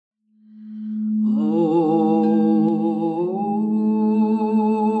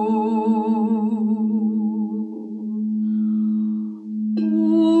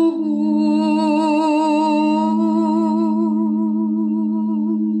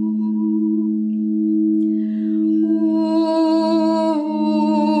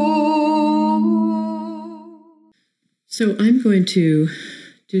So I'm going to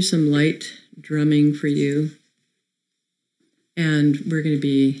do some light drumming for you. And we're going to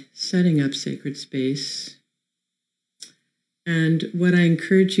be setting up sacred space. And what I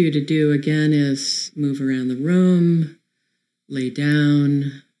encourage you to do again is move around the room, lay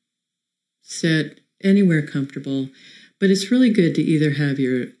down, sit anywhere comfortable. But it's really good to either have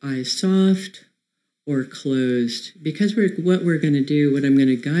your eyes soft or closed, because what we're going to do, what I'm going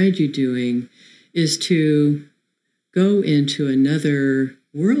to guide you doing, is to go into another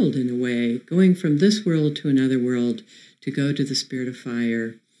world in a way, going from this world to another world, to go to the spirit of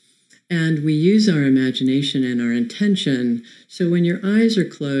fire. And we use our imagination and our intention. So when your eyes are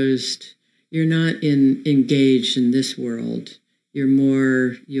closed, you're not engaged in this world.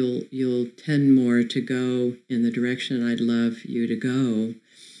 You'll tend more to go in the direction I'd love you to go.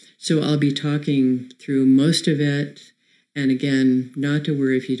 So I'll be talking through most of it. And again, not to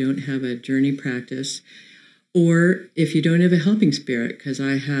worry if you don't have a journey practice, or if you don't have a helping spirit, because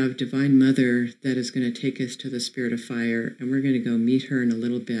I have Divine Mother that is going to take us to the spirit of fire, and we're going to go meet her in a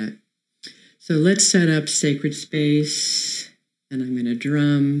little bit. So let's set up sacred space, and I'm going to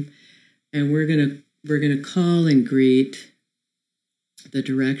drum, and we're going to call and greet the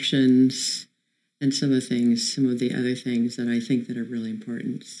directions and some of the other things that I think that are really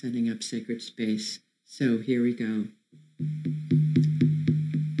important, setting up sacred space. So here we go.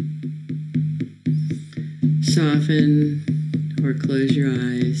 Soften or close your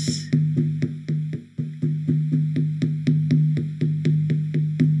eyes.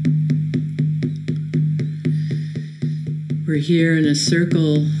 We're here in a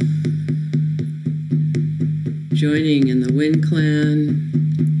circle, joining in the Wind Clan.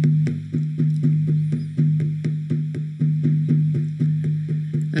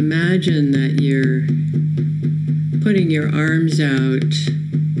 Imagine that you're putting your arms out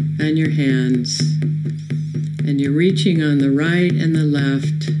and your hands, and you're reaching on the right and the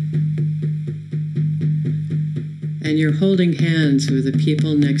left, and you're holding hands with the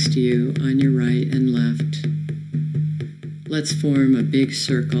people next to you on your right and left. Let's form a big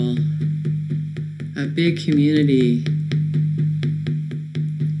circle, a big community.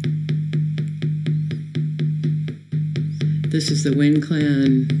 This is the Wind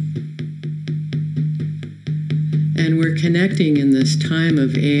Clan, and we're connecting in this time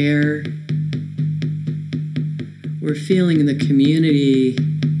of air. We're feeling the community,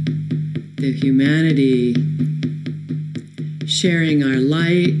 the humanity, sharing our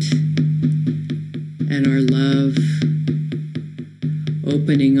light and our love,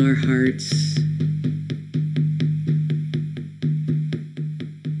 opening our hearts.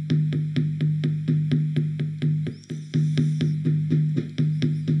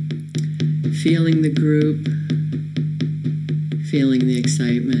 Feeling the group, feeling the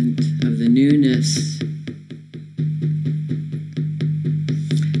excitement of the newness.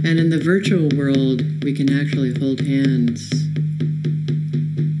 And in the virtual world, we can actually hold hands.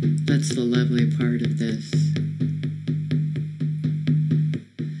 That's the lovely part of this.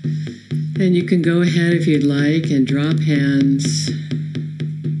 And you can go ahead if you'd like and drop hands,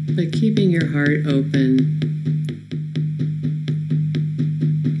 but keeping your heart open,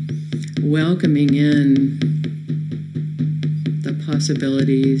 welcoming in the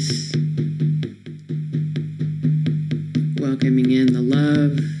possibilities, welcoming in the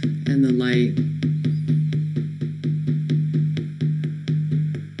love and the light.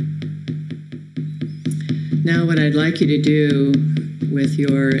 Now what I'd like you to do with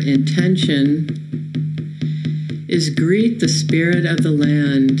your intention is greet the spirit of the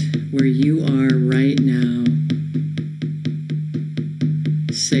land where you are right now.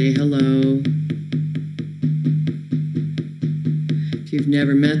 Say hello. If you've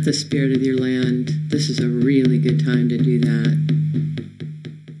never met the spirit of your land, this is a really good time to do that.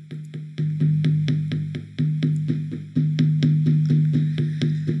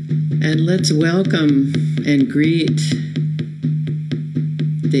 And let's welcome and greet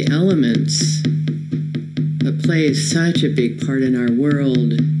the elements that play such a big part in our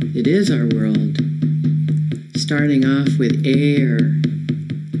world. It is our world. Starting off with air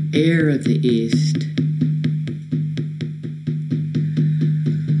of the east.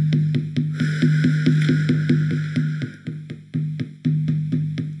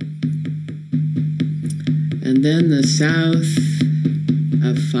 And then the south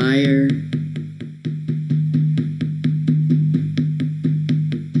of fire.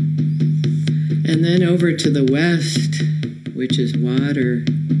 And then over to the west, which is water.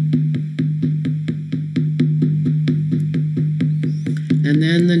 And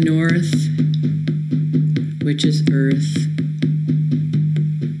then the north, which is earth.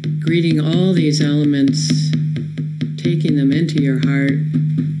 Greeting all these elements taking them into your heart,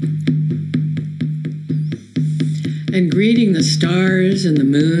 and greeting the stars and the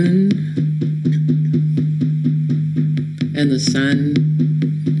moon and the sun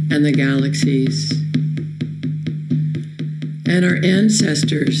and the galaxies and our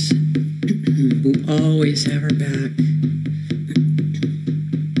ancestors who always have our back,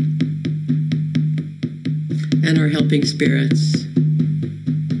 and our helping spirits.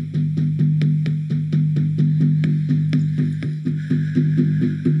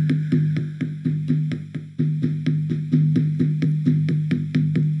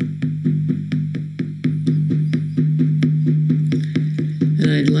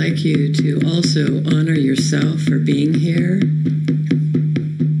 And I'd like you to also honor yourself for being here.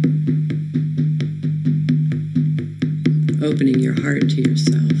 Opening your heart to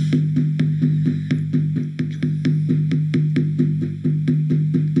yourself.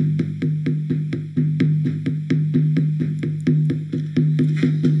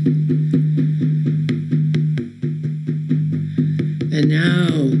 And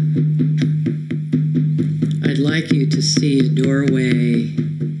now, I'd like you to see a doorway,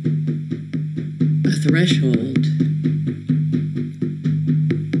 a threshold.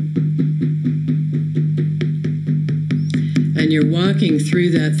 And you're walking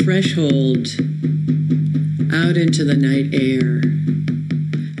through that threshold out into the night air.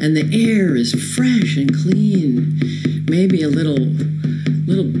 And the air is fresh and clean. Maybe a little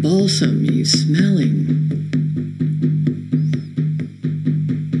balsam you smelling.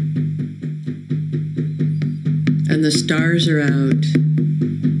 And the stars are out.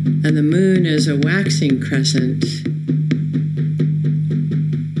 And the moon is a waxing crescent.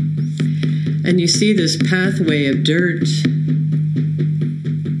 And you see this pathway of dirt,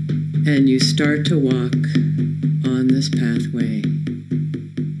 and you start to walk on this pathway.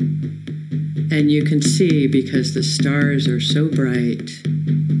 And you can see, because the stars are so bright,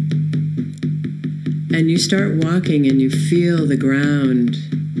 and you start walking and you feel the ground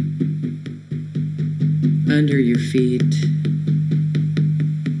under your feet.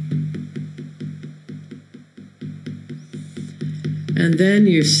 And then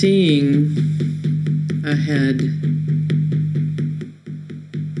you're seeing ahead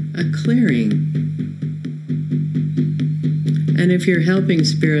a clearing. And if your helping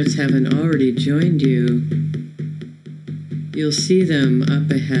spirits haven't already joined you, you'll see them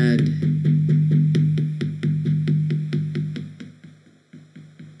up ahead.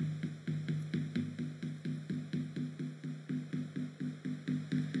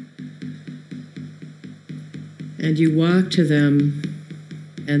 And you walk to them,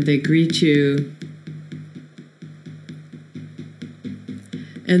 and they greet you.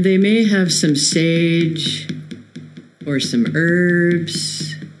 And they may have some sage, or some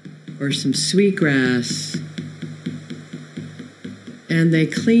herbs, or some sweetgrass. And they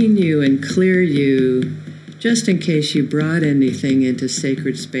clean you and clear you, just in case you brought anything into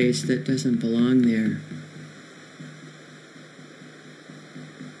sacred space that doesn't belong there.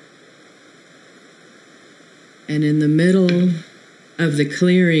 And in the middle of the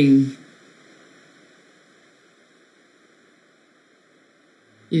clearing,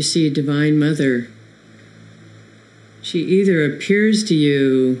 you see Divine Mother. She either appears to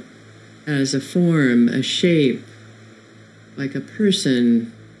you as a form, a shape, like a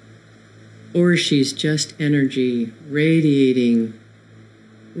person, or she's just energy, radiating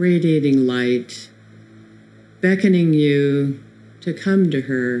light, beckoning you to come to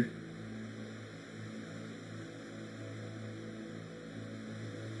her.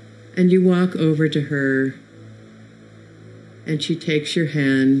 And you walk over to her, and she takes your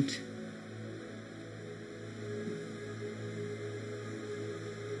hand.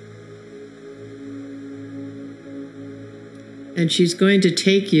 And she's going to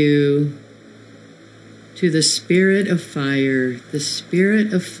take you to the spirit of fire, the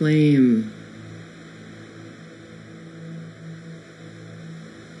spirit of flame.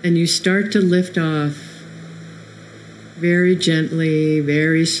 And you start to lift off very gently,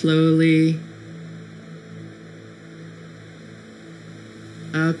 very slowly,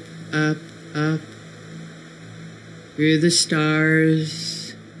 up, up, up, through the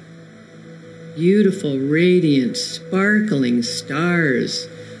stars, beautiful, radiant, sparkling stars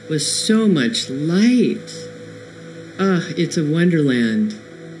with so much light. Ah, it's a wonderland.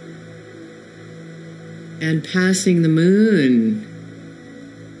 And passing the moon.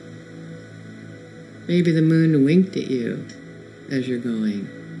 Maybe the moon winked at you as you're going.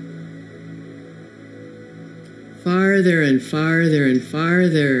 Farther and farther and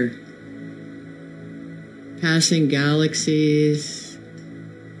farther, passing galaxies,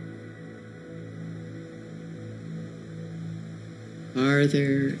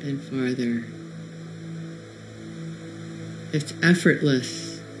 farther and farther. It's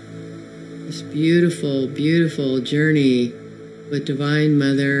effortless. This beautiful, beautiful journey with Divine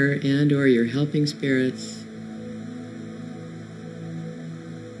Mother and or your helping spirits.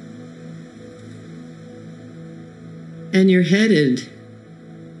 And you're headed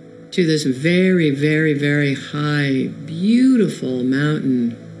to this very, very, very high, beautiful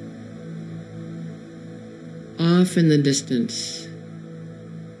mountain off in the distance.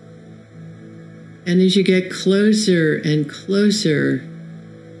 And as you get closer and closer,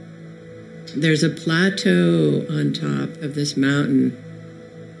 there's a plateau on top of this mountain.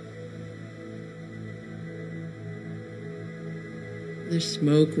 There's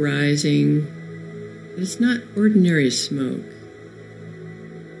smoke rising. But it's not ordinary smoke.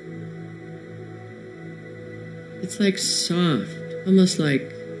 It's like soft, almost like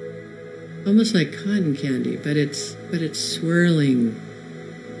cotton candy, but it's swirling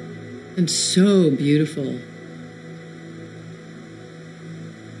and so beautiful.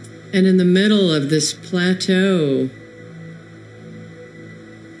 And in the middle of this plateau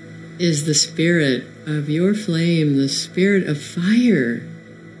is the spirit of your flame, the spirit of fire.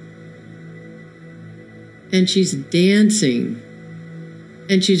 And she's dancing,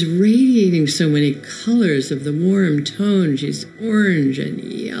 and she's radiating so many colors of the warm tone. She's orange and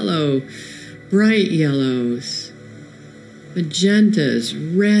yellow, bright yellows, magentas,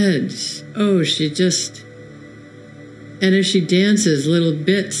 reds. Oh, and as she dances, little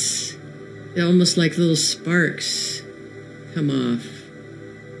bits, almost like little sparks, come off.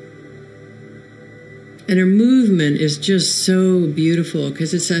 And her movement is just so beautiful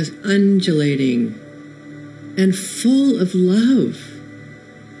because it's undulating and full of love.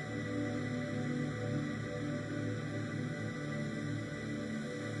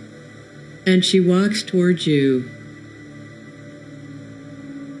 And she walks towards you,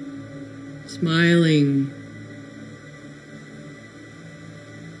 smiling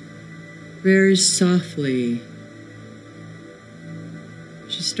very softly.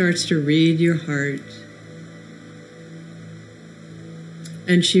 She starts to read your heart,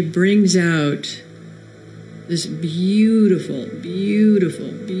 and she brings out this beautiful,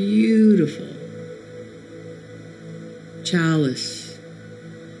 beautiful, beautiful chalice.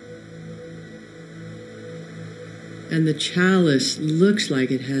 And the chalice looks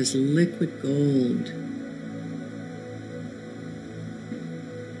like it has liquid gold.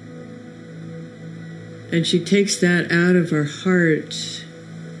 And she takes that out of her heart.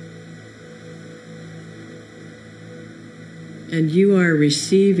 And you are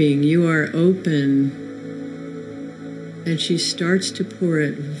receiving, you are open. And she starts to pour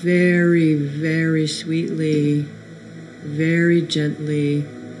it very, very sweetly, very gently,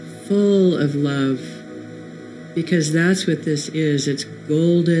 full of love. Because that's what this is. It's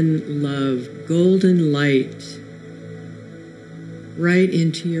golden love, golden light, right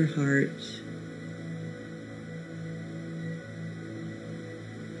into your heart.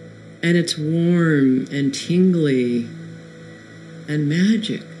 And it's warm and tingly and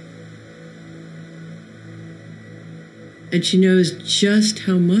magic. And she knows just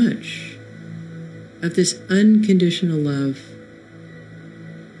how much of this unconditional love.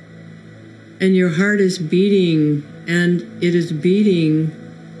 And your heart is beating, and it is beating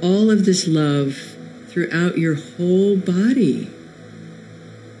all of this love throughout your whole body.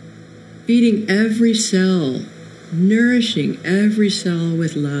 Feeding every cell, nourishing every cell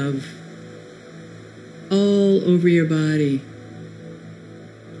with love, all over your body.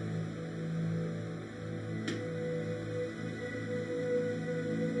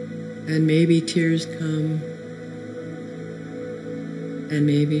 And maybe tears come, and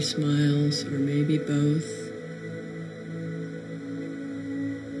maybe smiles, or maybe both.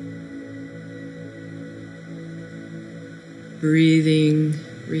 Breathing,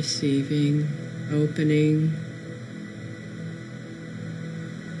 receiving, opening.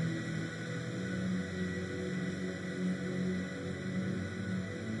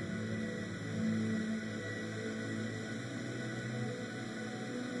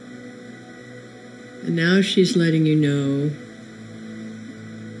 And now she's letting you know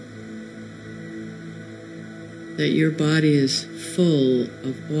that your body is full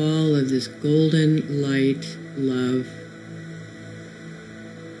of all of this golden light, love.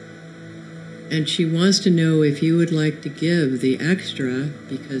 And she wants to know if you would like to give the extra,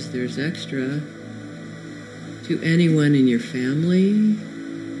 because there's extra, to anyone in your family,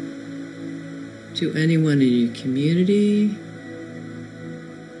 to anyone in your community,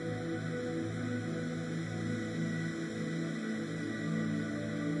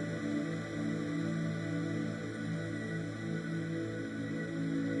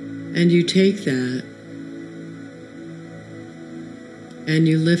 And you take that and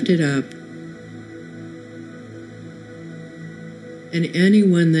you lift it up. And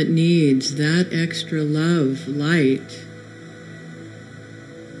anyone that needs that extra love, light,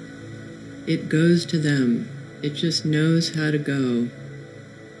 it goes to them. It just knows how to go.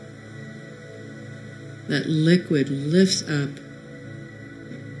 That liquid lifts up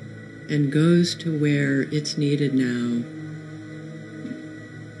and goes to where it's needed now.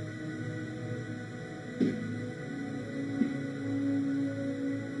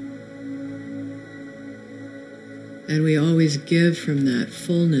 And we always give from that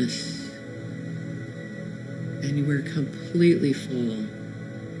fullness, and we're completely full,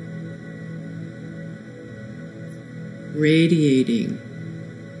 radiating,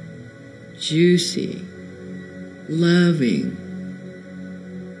 juicy, loving,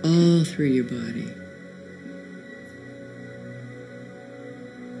 all through your body.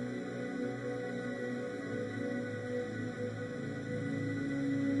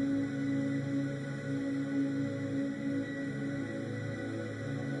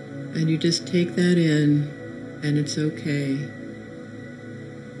 And you just take that in, and it's okay.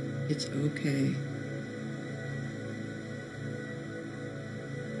 It's okay.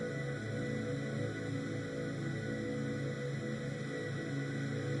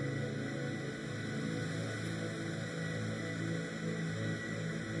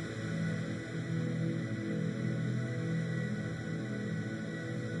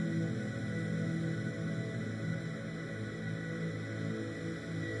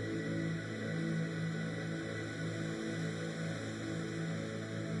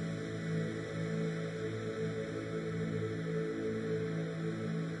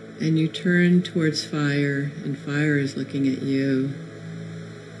 And you turn towards fire, and fire is looking at you.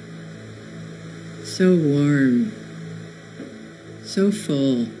 So warm, so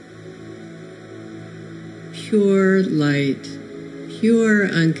full, pure light, pure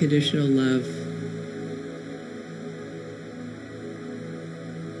unconditional love.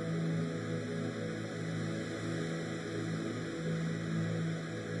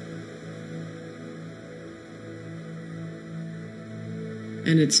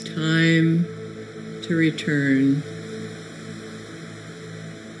 And it's time to return.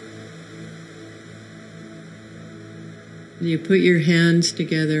 And you put your hands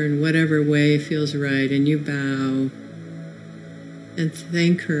together in whatever way feels right, and you bow and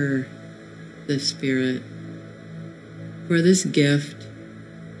thank her, the Spirit, for this gift,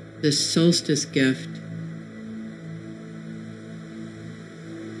 this solstice gift.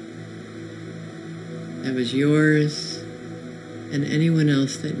 That was yours and anyone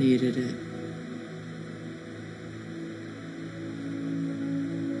else that needed it.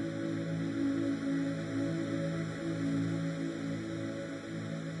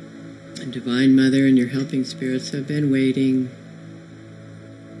 And Divine Mother and your helping spirits have been waiting.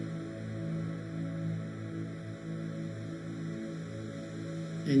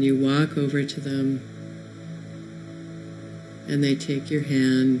 And you walk over to them, and they take your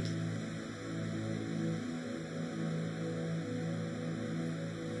hand.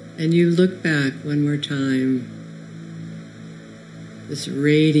 And you look back one more time. This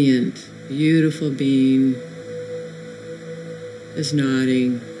radiant, beautiful being is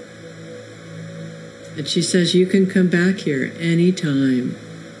nodding. And she says, you can come back here anytime.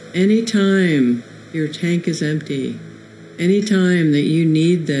 Anytime your tank is empty. Anytime that you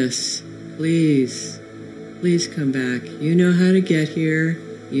need this, please, please come back. You know how to get here.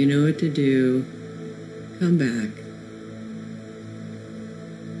 You know what to do. Come back.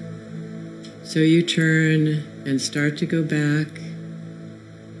 So you turn and start to go back.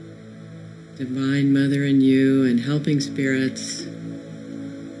 Divine Mother and you and helping spirits.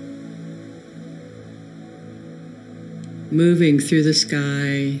 Moving through the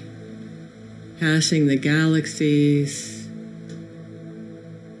sky, passing the galaxies,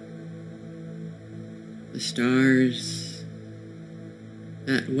 the stars,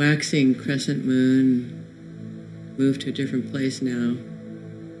 that waxing crescent moon. Move to a different place now.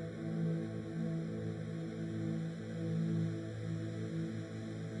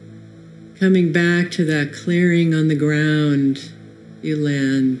 Coming back to that clearing on the ground, you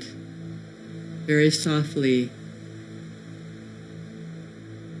land very softly.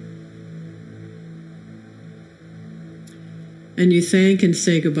 And you thank and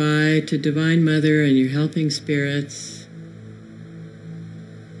say goodbye to Divine Mother and your helping spirits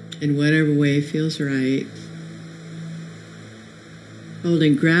in whatever way feels right.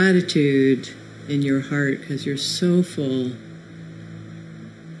 Holding gratitude in your heart because you're so full.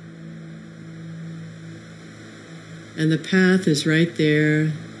 And the path is right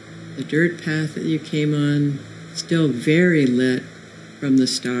there. The dirt path that you came on, still very lit from the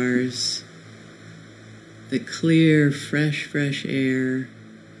stars. The clear, fresh air.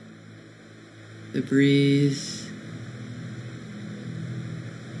 The breeze.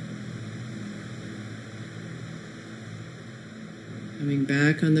 Coming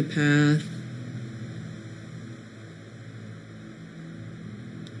back on the path.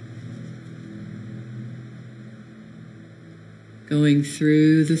 Going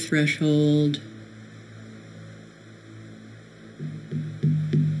through the threshold.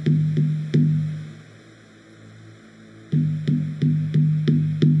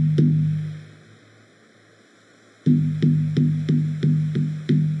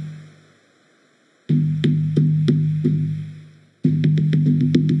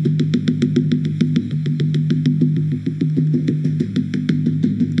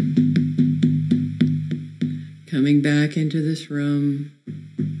 Coming back into this room.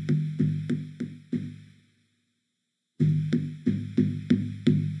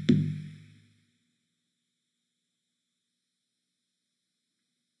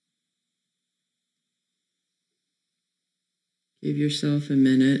 Give yourself a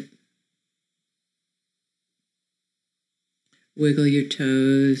minute. Wiggle your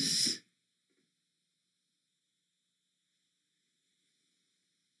toes.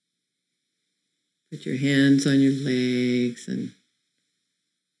 Put your hands on your legs and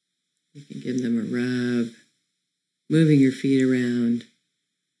you can give them a rub. Moving your feet around.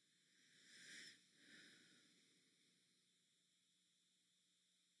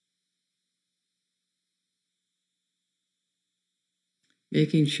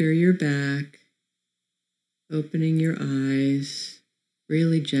 Making sure you're back. Opening your eyes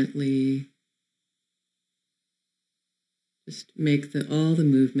really gently. Just make all the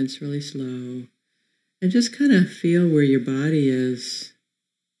movements really slow. And just kind of feel where your body is.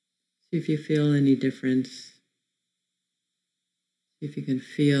 See if you feel any difference. See if you can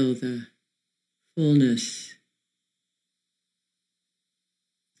feel the fullness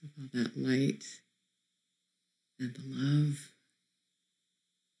of all that light and the love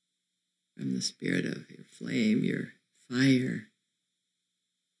from the spirit of your flame, your fire.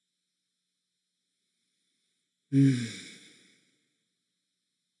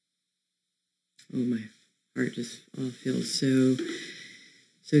 Oh, my heart just all feels so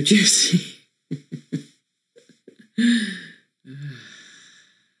juicy.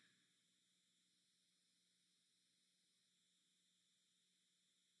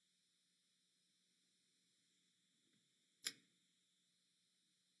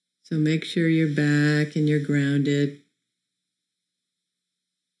 So make sure you're back and you're grounded.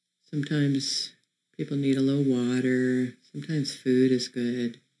 Sometimes people need a little water. Sometimes food is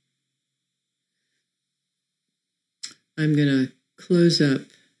good. I'm going to close up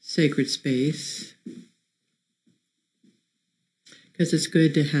sacred space because it's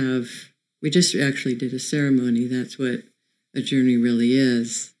good to have, we just actually did a ceremony. That's what a journey really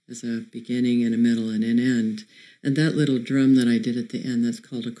is, as a beginning and a middle and an end. And that little drum that I did at the end, that's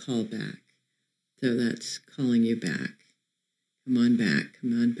called a callback. So that's calling you back. Come on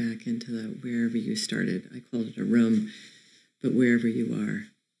back into the wherever you started. I called it a room, but wherever you are,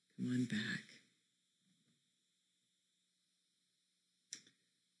 come on back.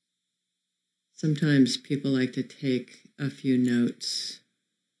 Sometimes people like to take a few notes,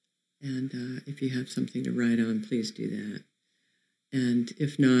 and if you have something to write on, please do that. And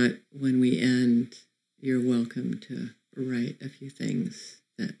if not, when we end, you're welcome to write a few things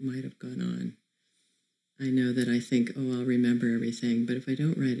that might have gone on. I know that I think, I'll remember everything, but if I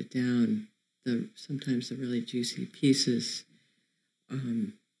don't write it down, sometimes the really juicy pieces,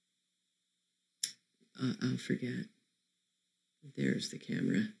 I'll forget. There's the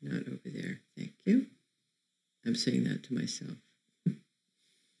camera, not over there. Thank you. I'm saying that to myself.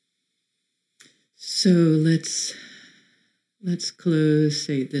 So let's close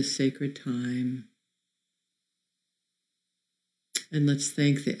this sacred time. And let's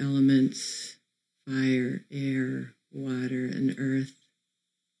thank the elements, fire, air, water, and earth.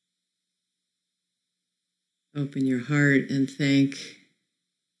 Open your heart and thank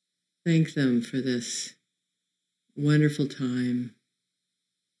them for this wonderful time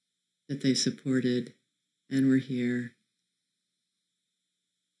that they supported and were here.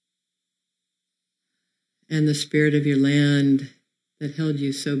 And the spirit of your land that held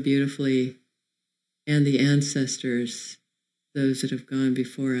you so beautifully, and the ancestors, those that have gone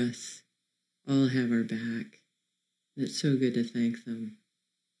before us, all have our back. And it's so good to thank them.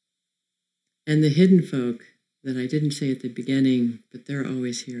 And the hidden folk that I didn't say at the beginning, but they're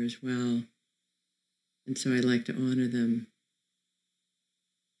always here as well. And so I like to honor them.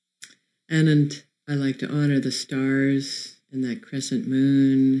 And I like to honor the stars and that crescent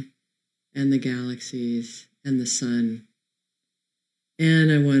moon and the galaxies and the sun. And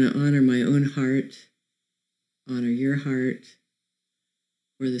I want to honor my own heart, honor your heart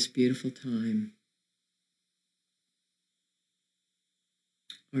for this beautiful time.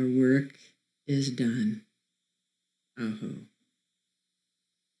 Our work is done. Aho.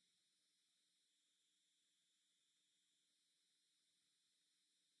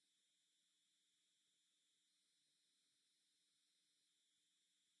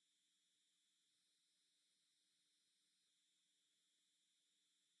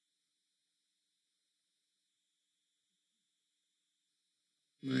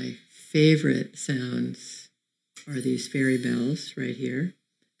 My favorite sounds are these fairy bells right here,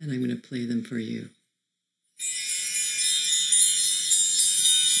 and I'm going to play them for you.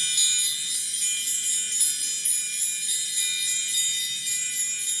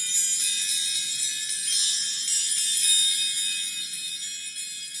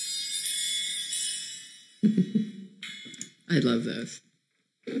 I love those.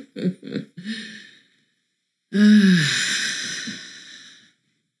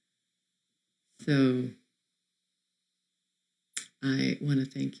 So I want to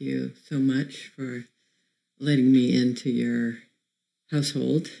thank you so much for letting me into your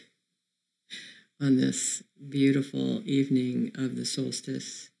household on this beautiful evening of the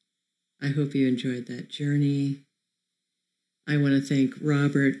solstice. I hope you enjoyed that journey. I want to thank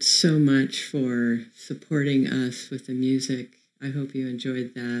Robert so much for supporting us with the music. I hope you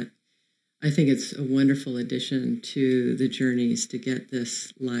enjoyed that. I think it's a wonderful addition to the journeys to get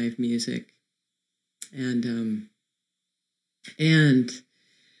this live music. And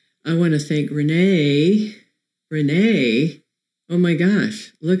I want to thank Renee. Renee, oh my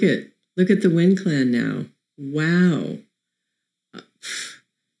gosh, look at the Wind Clan now. Wow.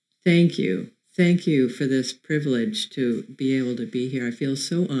 Thank you. Thank you for this privilege to be able to be here. I feel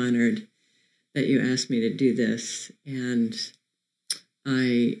so honored that you asked me to do this. And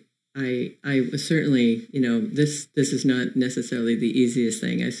I was certainly, this is not necessarily the easiest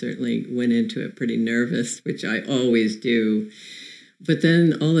thing. I certainly went into it pretty nervous, which I always do. But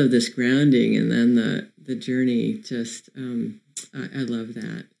then all of this grounding and then the journey, just, I love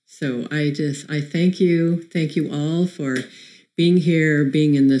that. So I thank you. Thank you all for being here,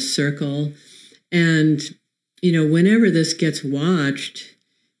 being in this circle. And, whenever this gets watched,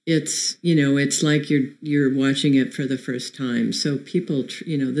 it's like you're watching it for the first time. So people,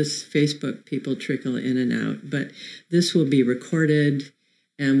 this Facebook, people trickle in and out, but this will be recorded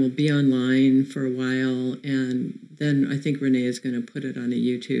and will be online for a while. And then I think Renee is going to put it on a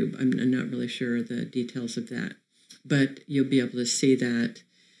YouTube. I'm not really sure the details of that, but you'll be able to see that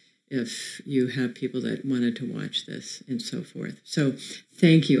if you have people that wanted to watch this and so forth. So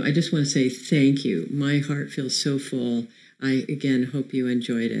thank you. I just want to say thank you. My heart feels so full. I, again, hope you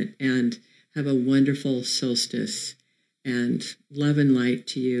enjoyed it, and have a wonderful solstice, and love and light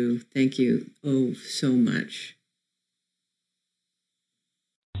to you. Thank you so much.